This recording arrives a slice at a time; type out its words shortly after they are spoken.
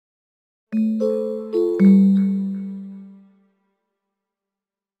Welcome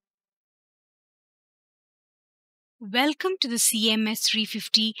to the CMS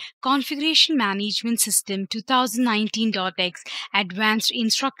 350 Configuration Management System 2019.x Advanced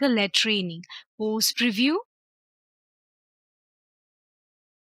Instructor-Led Training Course Preview.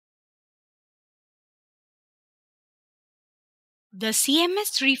 The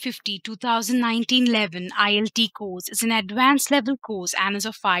CMS 350 2019-11 ILT course is an advanced level course and is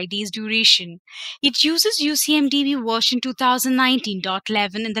of 5 days duration. It uses UCMDB version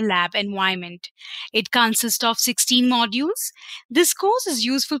 2019.11 in the lab environment. It consists of 16 modules. This course is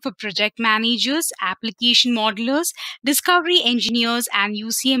useful for project managers, application modelers, discovery engineers, and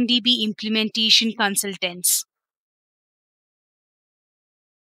UCMDB implementation consultants.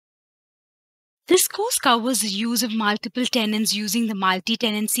 This course covers the use of multiple tenants using the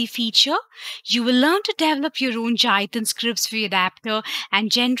multi-tenancy feature. You will learn to develop your own Python scripts for your adapter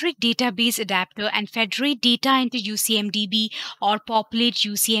and generic database adapter and federate data into UCMDB or populate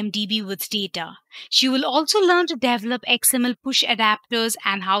UCMDB with data. You will also learn to develop XML push adapters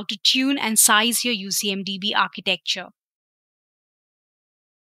and how to tune and size your UCMDB architecture.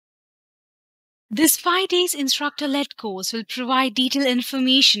 This 5 days instructor-led course will provide detailed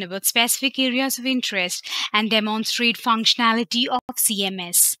information about specific areas of interest and demonstrate functionality of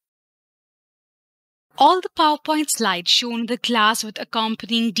CMS. All the PowerPoint slides shown in the class with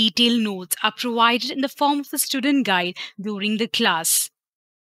accompanying detailed notes are provided in the form of the student guide during the class.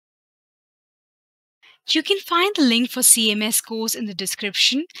 You can find the link for CMS course in the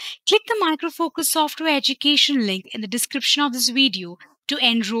description. Click the Micro Focus Software Education link in the description of this video to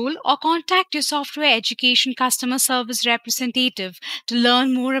enroll or contact your software education customer service representative to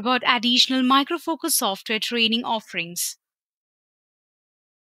learn more about additional Micro Focus software training offerings.